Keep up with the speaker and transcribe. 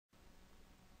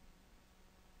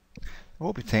There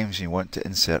will be times you want to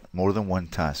insert more than one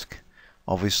task.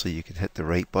 Obviously you can hit the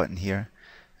right button here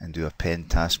and do append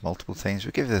task multiple times.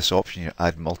 We give you this option here,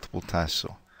 add multiple tasks.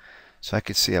 So I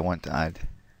could say I want to add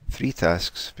 3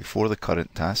 tasks before the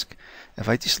current task. If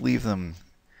I just leave them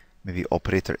maybe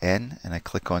operator N and I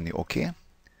click on the OK,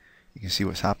 you can see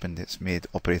what's happened. It's made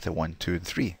operator 1, 2 and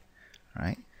 3.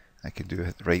 Right? I can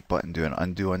hit the right button, do an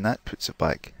undo on that, puts it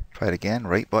back. Try it again,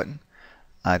 right button,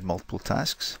 add multiple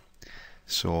tasks.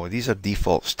 So these are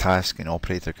defaults, task and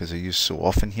operator, because they're used so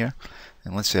often here.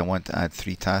 And let's say I want to add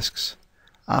 3 tasks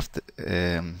after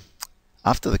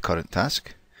the current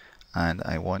task, and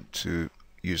I want to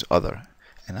use other,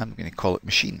 and I'm going to call it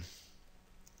machine.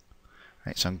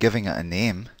 Right, so I'm giving it a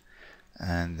name,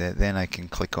 and then I can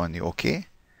click on the OK,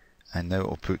 and now it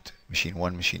will put machine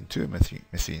 1, machine 2,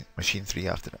 machine 3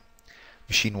 after it.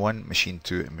 Machine 1, machine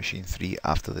 2, and machine 3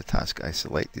 after the task I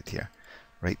selected here.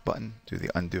 Right button, do the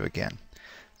undo again.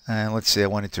 And let's say I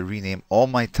wanted to rename all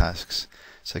my tasks.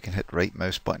 So I can hit right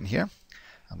mouse button here.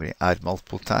 I'm going to add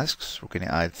multiple tasks. We're going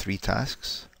to add 3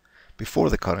 tasks. Before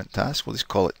the current task, we'll just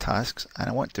call it tasks. And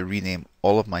I want to rename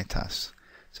all of my tasks.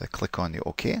 So I click on the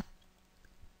OK.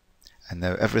 And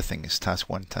now everything is task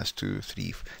 1, task 2,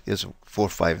 3. There's 4,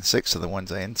 5, and 6 are the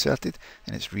ones I inserted.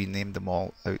 And it's renamed them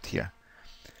all out here.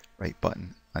 Right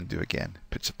button, undo again.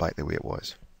 Puts it back the way it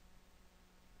was.